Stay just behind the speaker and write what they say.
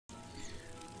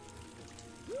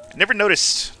Never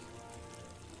noticed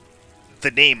the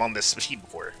name on this machine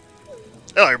before.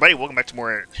 Hello everybody, welcome back to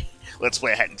more Let's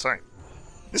Play A Hat in Time.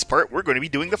 This part, we're going to be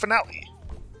doing the finale,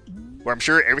 where I'm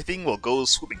sure everything will go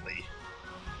swimmingly.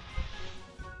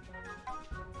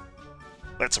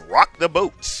 Let's rock the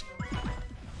boats!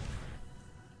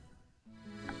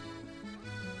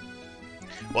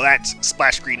 Well, that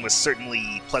splash screen was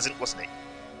certainly pleasant, wasn't it?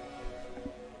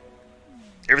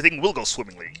 Everything will go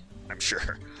swimmingly, I'm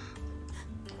sure.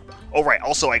 Oh right,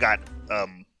 also I got, I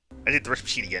did the rush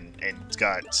machine again, and it's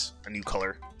got a new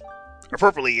color.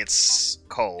 Appropriately, it's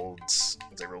called, as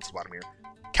I roll to the bottom here,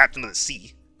 Captain of the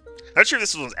Sea. Not sure if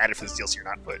this was added for this DLC or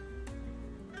not, but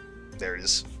there it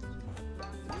is.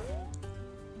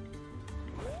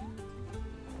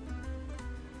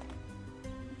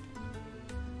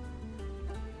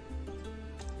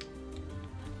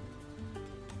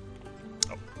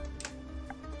 Oh.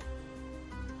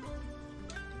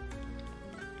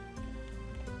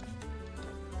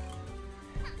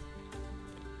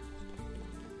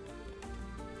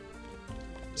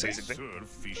 Say something?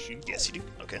 Fishing. Yes, you do.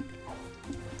 Okay.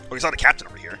 Oh, he's not the captain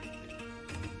over here.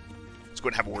 Let's go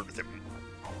and have a word with him.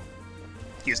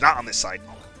 He is not on this side,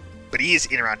 but he is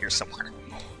in around here somewhere.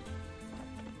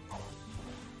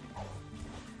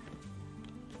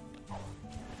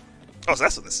 Oh, so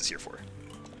that's what this is here for.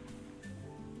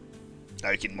 Now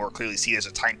you can more clearly see there's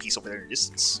a timepiece over there in the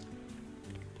distance.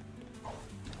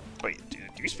 Wait, do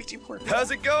you speak to you before? How's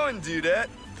it going, dudette?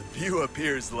 The view up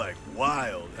here is like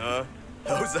wild, huh?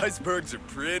 Those icebergs are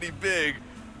pretty big,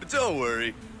 but don't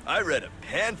worry. I read a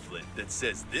pamphlet that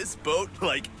says this boat,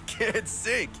 like, can't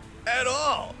sink at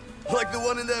all. Like the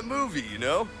one in that movie, you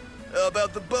know?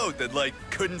 About the boat that, like,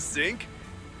 couldn't sink.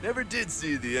 Never did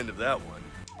see the end of that one.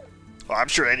 Well, I'm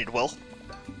sure it ended well.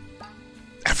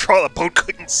 After all, the boat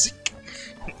couldn't sink.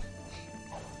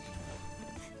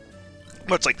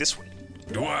 Much like this one.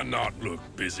 Do I not look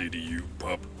busy to you,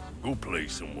 pup? Go play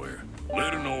somewhere.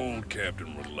 Let an old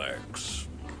captain relax.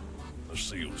 The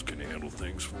seals can handle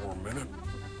things for a minute.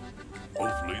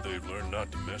 Hopefully they've learned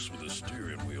not to mess with the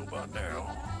steering wheel by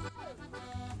now.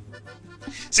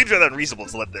 Seems rather unreasonable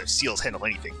to let the seals handle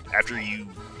anything, after you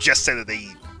just said that they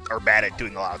are bad at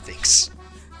doing a lot of things.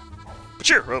 But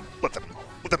sure, well, let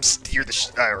them steer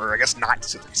the or I guess not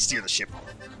steer the ship,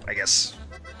 I guess.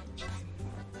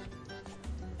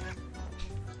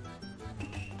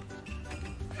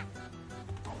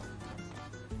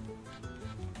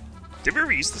 Did we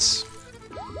ever use this?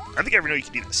 I don't think I ever know you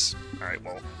can do this. Alright,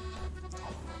 well.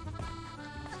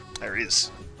 There it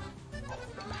is.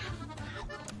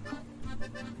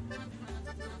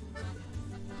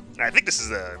 I think this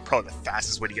is probably the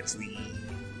fastest way to get to the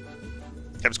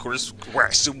Captain's quarters, where I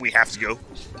assume we have to go.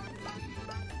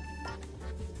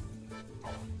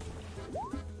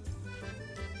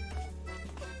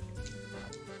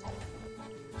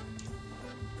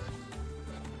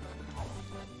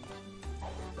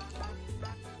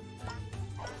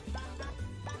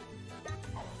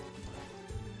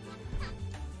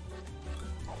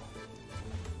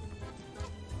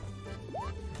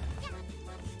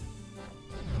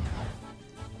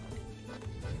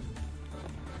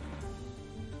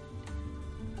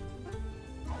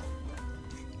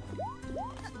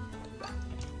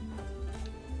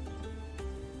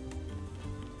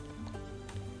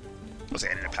 I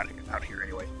ended up out here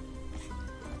anyway.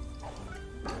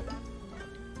 If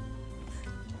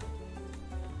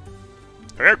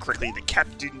I remember correctly, the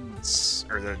captain's,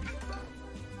 or the,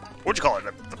 what'd you call it?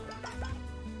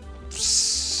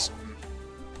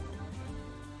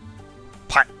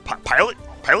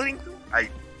 Piloting room?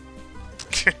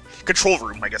 Control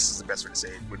room, I guess is the best way to say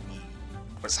it,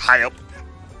 was high up.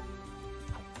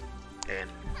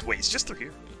 And, wait, it's just through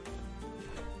here?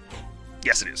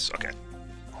 Yes, it is, okay.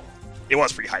 It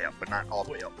was pretty high up, but not all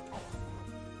the way up.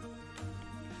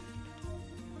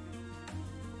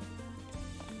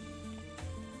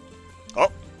 Oh.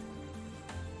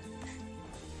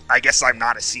 I guess I'm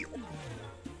not a seal.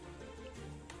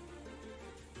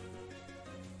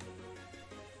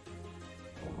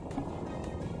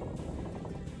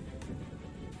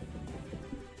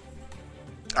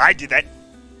 I did that.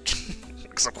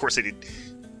 Because of course I did.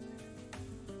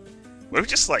 What if we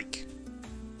just like...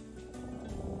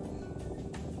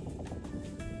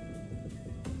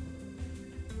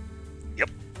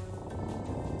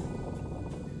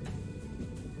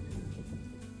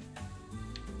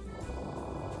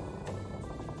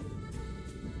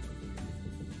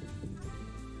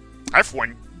 I, for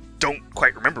one, don't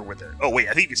quite remember what they're... Oh, wait,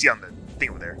 I think you can see on the thing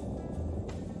over there.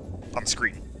 On the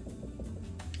screen.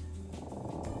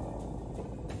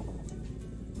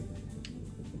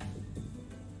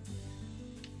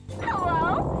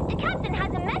 Hello?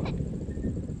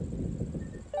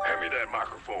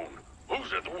 microphone.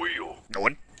 Who's at the wheel? No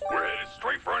one. We're headed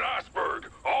straight for an iceberg.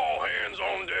 All hands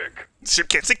on deck. The ship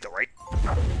can't sink though, right?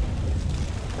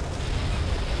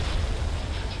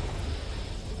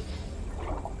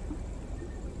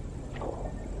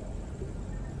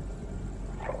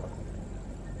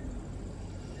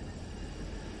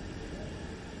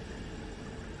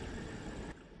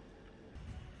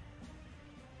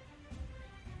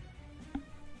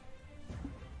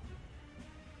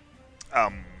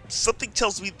 Something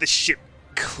tells me the ship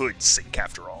could sink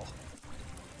after all.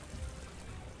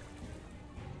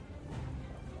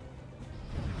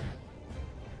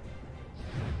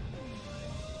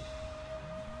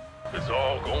 It's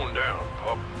all going down,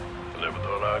 Pop. I never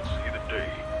thought I'd see the day.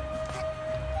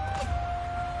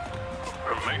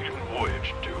 Her maiden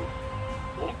voyage, too.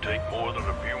 Won't take more than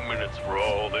a few minutes for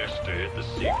all this to hit the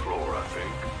seafloor, I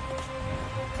think.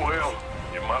 Well,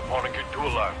 you might want to get to a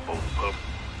lifeboat, Pup.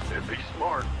 It'd be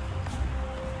smart.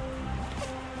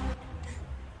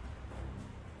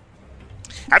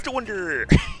 I have to wonder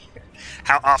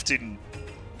how often.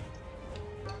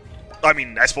 I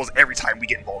mean, I suppose every time we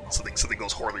get involved in something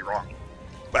goes horribly wrong.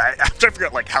 But I'm trying to figure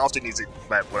out, like, how often is it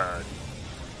that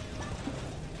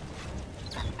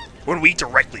when we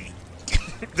directly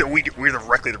we're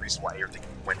directly the reason why everything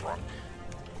went wrong.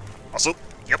 Also,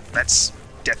 yep, that's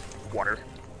death water.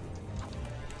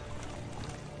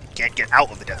 Can't get out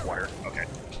of the death water. Okay.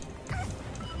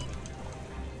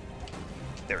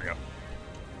 There we go.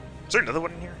 Is there another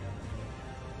one in here?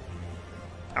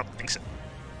 I don't think so.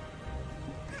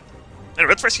 Anyway,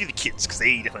 let's rescue the kids, because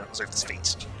they definitely deserve this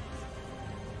fate.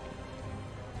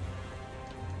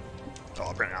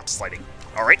 Oh, apparently I'm sliding.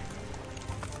 Alright.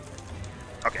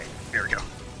 Okay, there we go.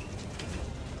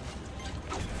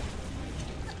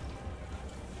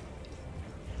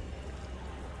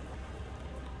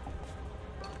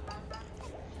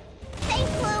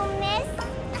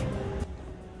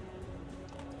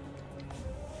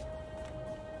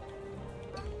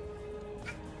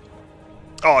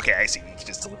 Oh, okay, I see. You can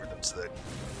just deliver them to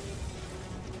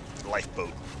the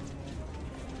lifeboat.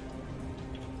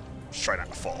 Just try not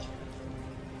to fall.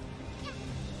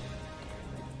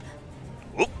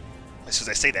 Whoop! As soon as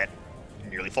I say that, I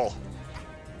nearly fall.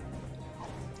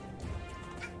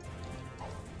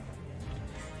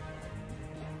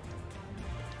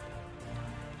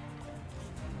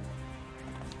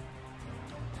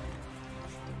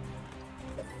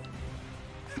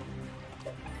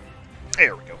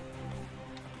 There we go.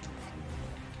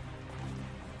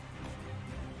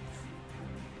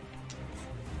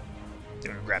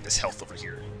 Gonna grab this health over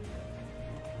here.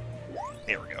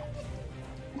 There we go.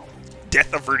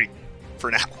 Death averted for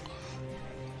now.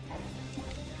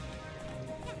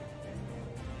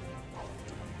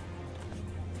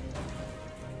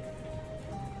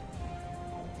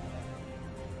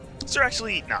 Is there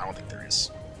actually? No, I don't think there is.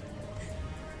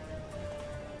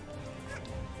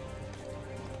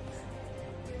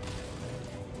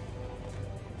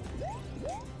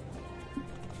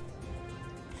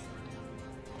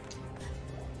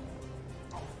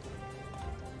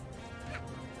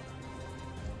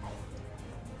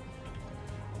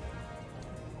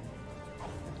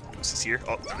 Who's this here?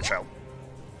 Oh, another child.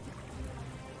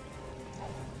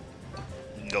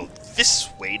 Go this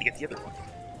way to get the other one.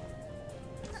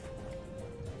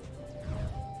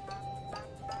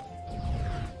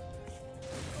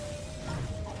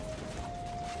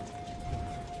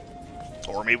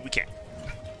 Or maybe we can't.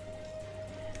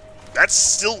 That's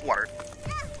still water.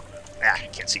 Ah, I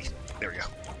can't see. There we go.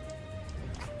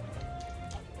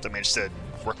 So I managed to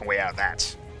work my way out of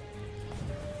that.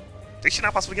 Did she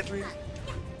not possibly get through here?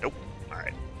 Nope.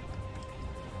 Alright.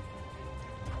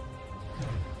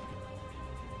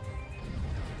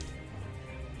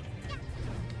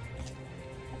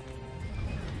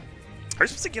 How are you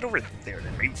supposed to get over there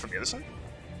then? Maybe from the other side?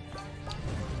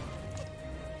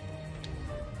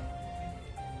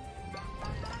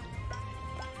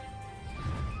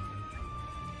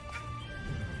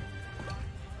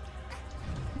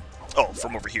 Oh,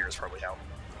 from over here is probably how.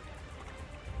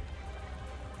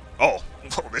 Oh,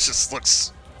 well, this just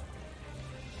looks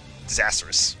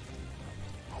disastrous.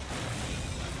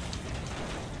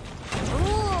 Ooh,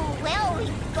 where are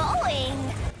we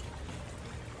going?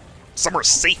 Somewhere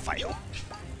safe, I hope.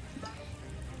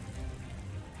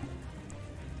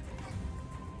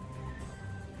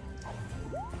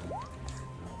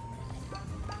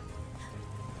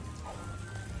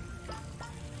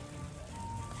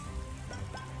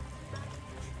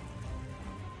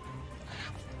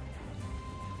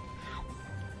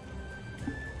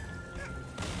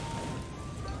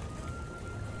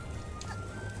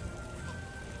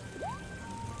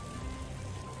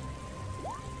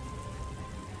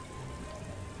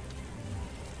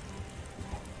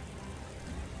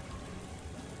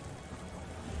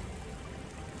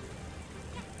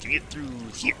 Can you get through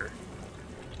here?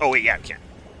 Oh wait, yeah, we can.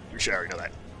 We should already know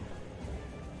that.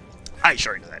 I should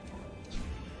already know that.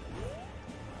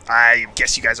 I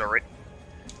guess you guys are right.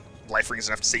 Life ring is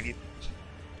enough to save you.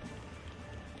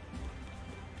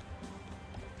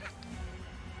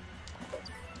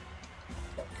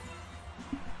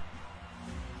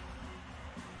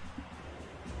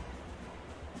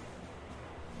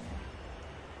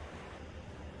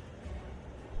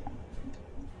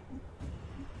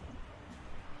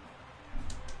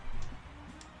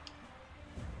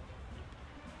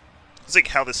 It's like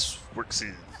how this works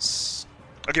is...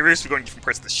 Okay, we're just going to different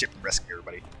parts of the ship and rescuing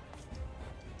everybody.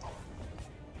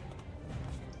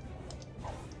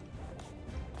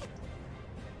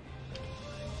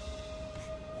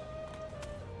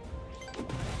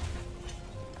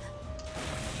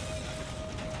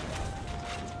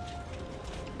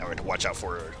 Now we have to watch out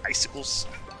for icicles.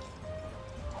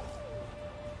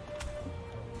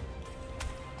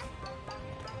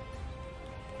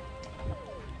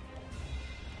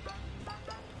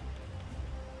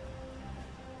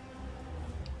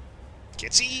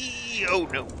 Can't see! Oh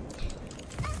no!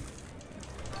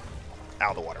 Out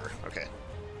of the water. Okay.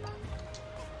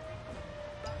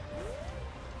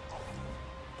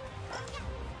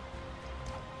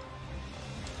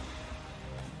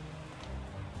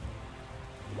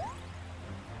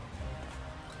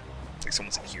 Looks like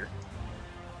someone's in here.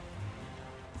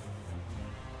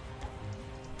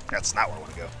 That's not where I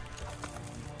want to go.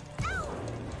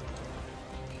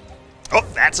 Oh,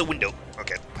 that's a window.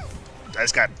 Okay. I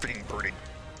just got freaking burning.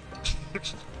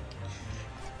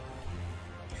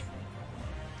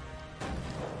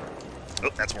 Oh,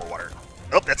 that's more water.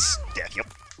 Oh, that's death, yep.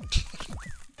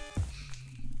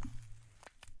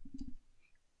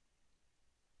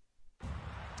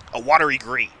 A watery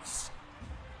grave.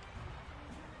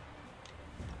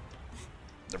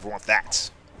 Never want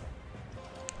that.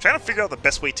 I'm trying to figure out the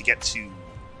best way to get to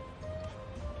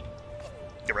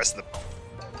the rest of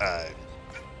the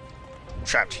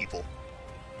trapped people.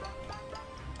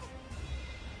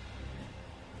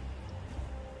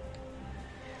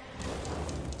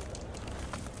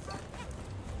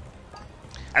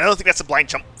 I don't think that's a blind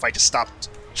jump. If I just stopped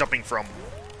jumping from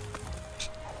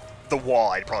the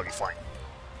wall, I'd probably be fine.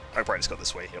 I'd probably just go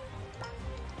this way, yep.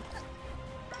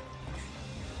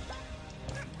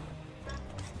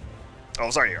 Oh,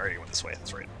 sorry, I already went this way,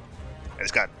 that's right. I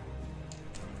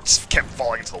just kept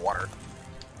falling into the water.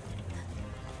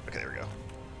 Okay, there we go.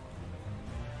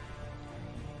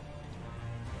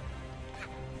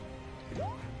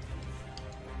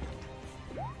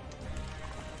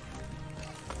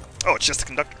 Oh, it's just the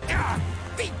conductor.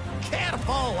 Be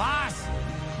careful, lass!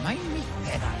 Mind me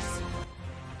feathers.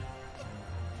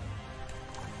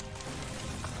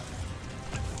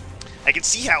 I can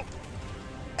see how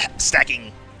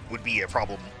stacking would be a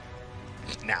problem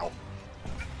now.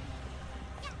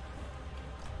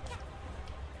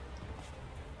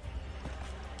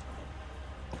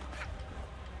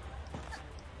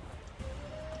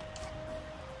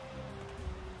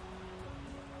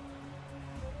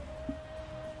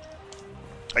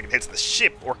 I can head to the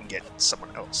ship, or I can get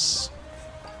someone else.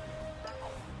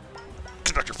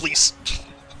 Conductor, please.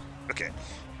 Okay.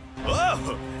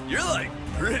 Whoa, you're like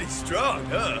pretty strong,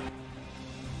 huh?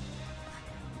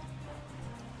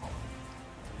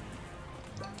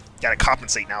 Gotta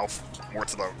compensate now, more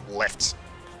to the left.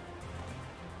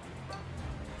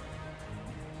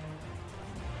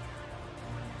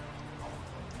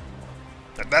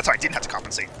 That's why I didn't have to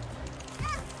compensate.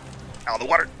 Out of the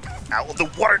water! Out of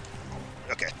the water!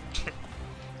 Okay.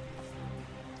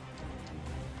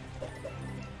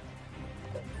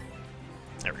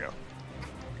 There we go.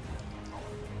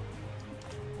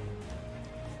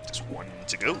 Just one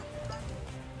to go.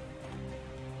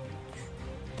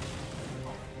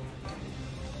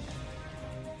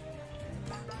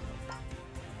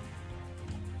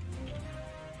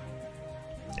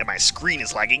 And my screen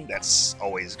is lagging, that's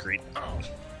always great. Oh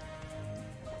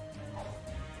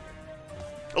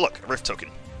look, a rift token.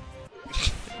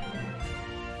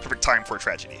 Perfect time for a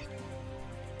tragedy.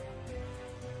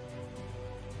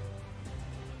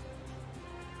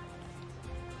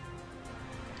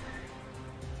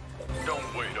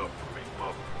 Don't wait up for me,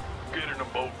 pup. Get in a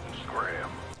boat and scram.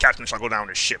 Captain shall go down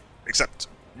his ship, except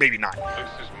maybe not. This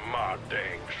is my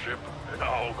dang ship, and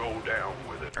I'll go down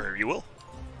with it. Or you will.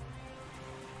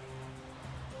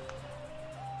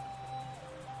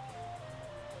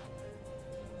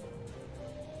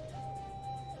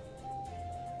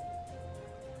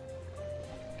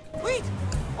 Wait!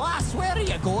 Lass, where are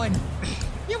you going?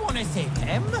 You want to save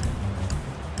him?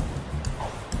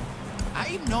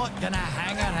 I'm not gonna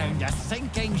hang around a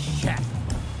sinking ship.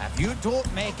 If you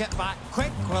don't make it back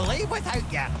quick, we'll leave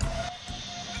without you.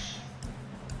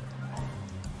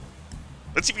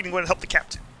 Let's see if we can go and help the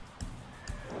captain.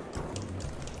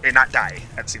 And not die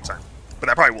at the same time. But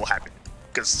that probably will happen.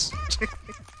 Because...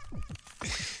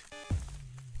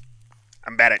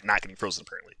 I'm bad at not getting frozen,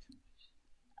 apparently.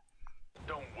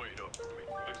 Don't wait up for me.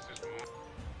 This is...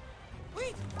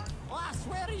 Wait, lass,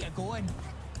 where are you going?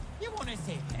 You want to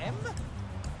save him?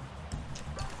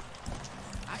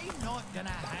 I'm not gonna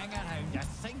hang around a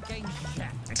sinking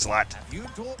ship. Thanks a lot. If you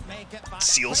don't make it back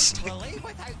Seals. quick, we'll leave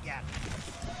without you.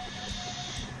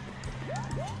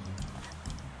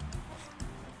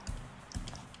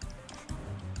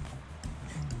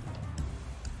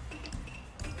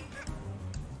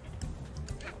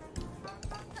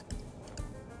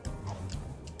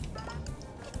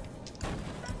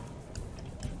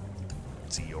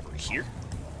 See over here?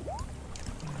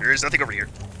 There is nothing over here.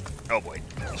 Oh boy.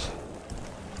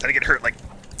 Had to get hurt like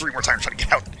 3 more times trying to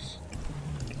get out.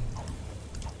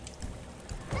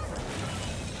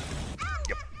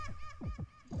 Yep.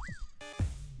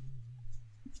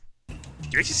 Do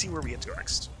you actually see where we have to go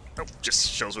next? Nope, just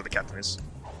shows where the captain is.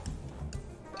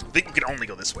 I think we can only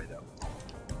go this way though.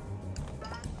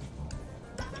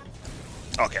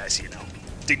 Okay, I see it now.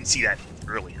 Didn't see that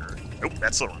earlier. Nope,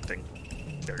 that's the wrong thing.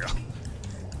 There we go.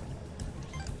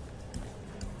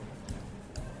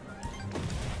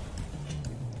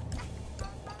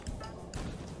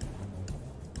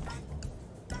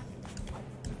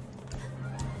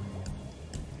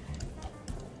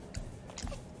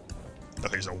 Oh,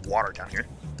 there's a water down here.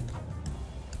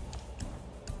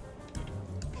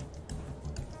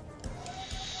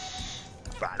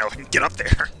 But I know I can get up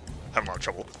there. Having a lot of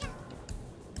trouble.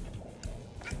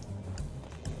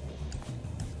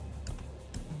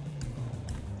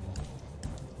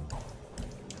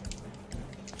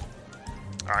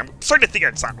 I'm starting to think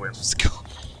it's not where I'm supposed to go.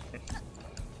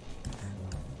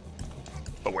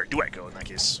 But where do I go in that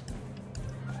case?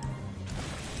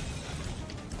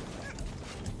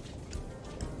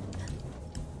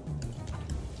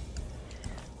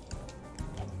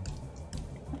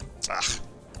 Ugh.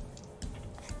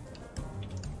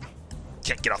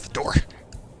 Can't get off the door.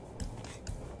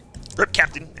 Rip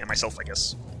Captain and myself, I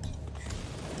guess.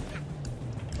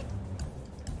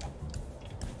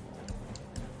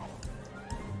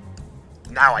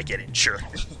 Now I get it, sure.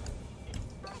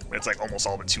 It's like almost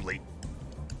all but too late.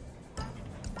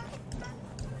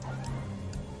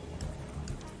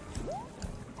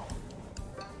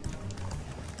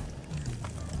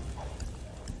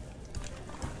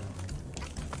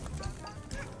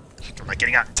 I'm not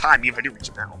getting out in time, even if I do reach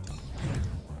him now.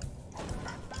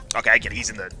 Okay, I get it. He's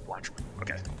in the launch room.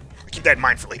 Okay. I'll keep that in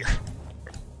mind for later.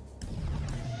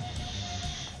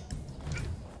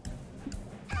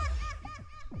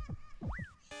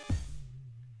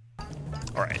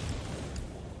 Alright.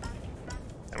 I'm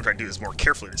gonna try to do this more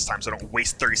carefully this time so I don't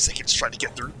waste 30 seconds trying to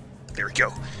get through. There we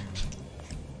go.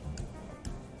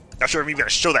 Not sure if I'm even gonna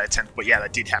show that attempt, but yeah,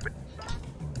 that did happen.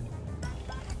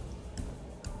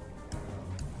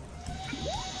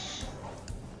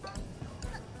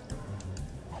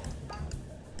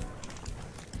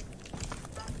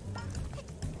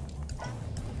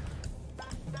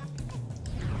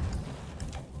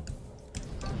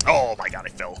 Oh my god, I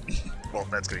fell. Well,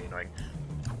 that's gonna be annoying.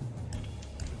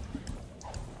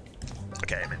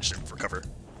 Okay, I managed to recover.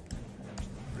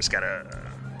 Just gotta...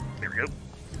 there we go.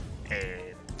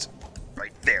 And...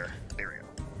 right there. There we go.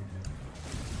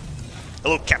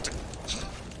 Hello, Captain.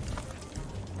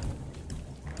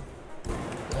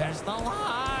 Where's the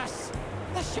lass?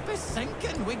 The ship is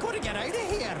sinking. We gotta get out of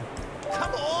here.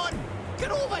 Come on!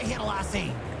 Get over here,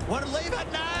 lassie! We're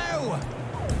leaving now!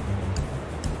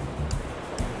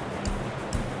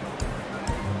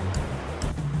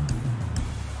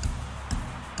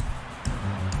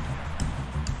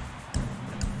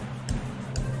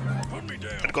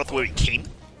 Gonna go the way we came?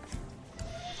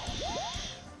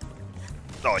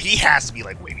 Oh, he has to be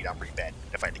like weighing me down pretty bad,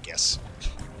 if I had to guess.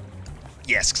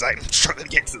 Yes, because I'm struggling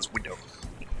to get into this window.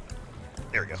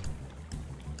 There we go.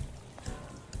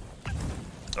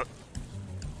 Oh.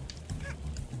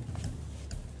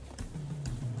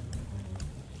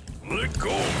 Let go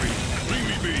of me.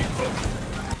 Leave me be, pup.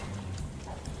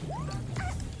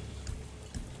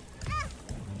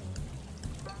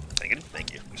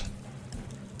 Thank you.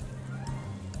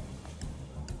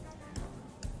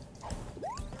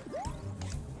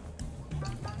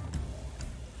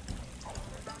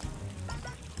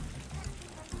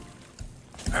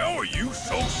 How are you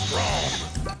so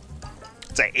strong?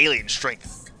 It's that alien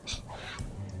strength.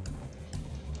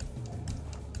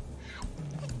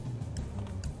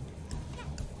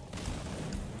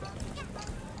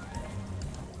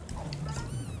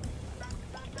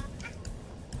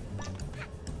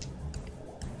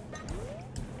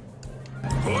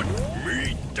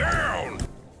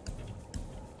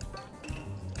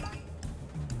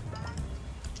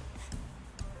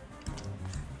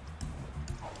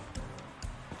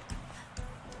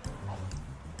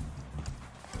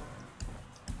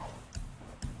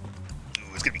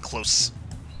 close.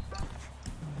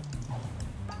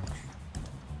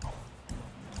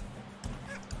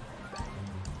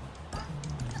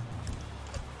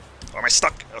 Oh, am I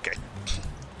stuck? Okay.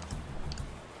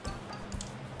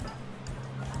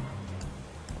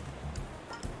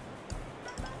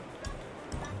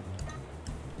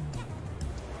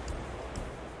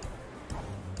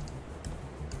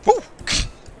 Woo!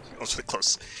 That was really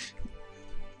close.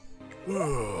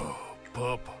 Oh,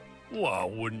 pup. Why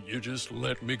wouldn't you just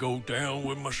let me go down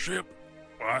with my ship?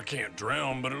 I can't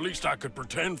drown, but at least I could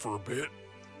pretend for a bit.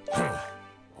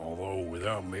 Although,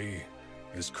 without me,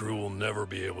 this crew will never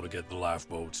be able to get the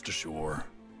lifeboats to shore.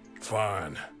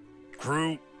 Fine.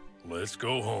 Crew, let's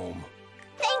go home.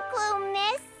 Thank you,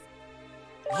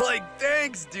 miss. Like,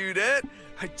 thanks, dudette.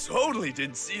 I totally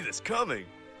didn't see this coming.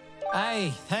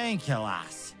 Aye, thank you,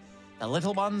 lass. The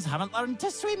little ones haven't learned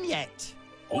to swim yet.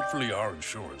 Hopefully our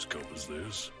insurance covers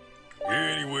this.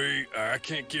 Anyway, I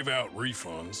can't give out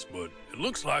refunds, but it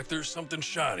looks like there's something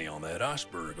shiny on that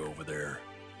iceberg over there.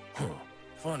 Huh.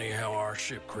 Funny how our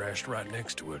ship crashed right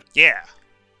next to it. Yeah.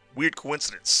 Weird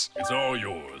coincidence. It's all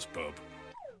yours, pup.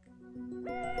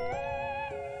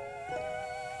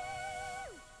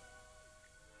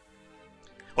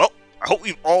 Well, I hope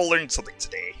we've all learned something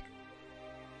today.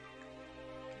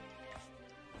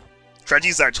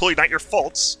 Tragedies that are totally not your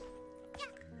faults,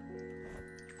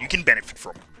 you can benefit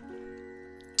from.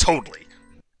 Totally.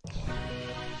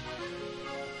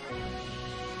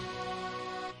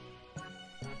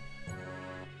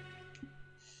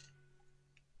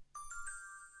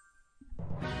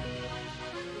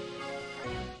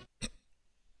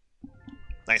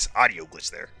 Nice audio glitch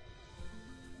there.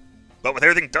 But with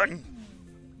everything done,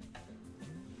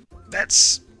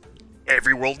 that's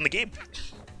every world in the game.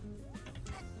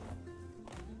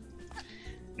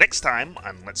 Next time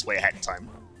on Let's Play A Hat in Time,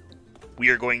 we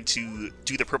are going to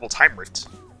do the Purple Time Rift,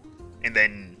 and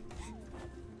then,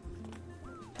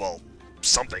 well,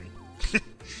 something.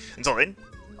 Until then,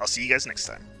 I'll see you guys next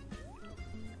time.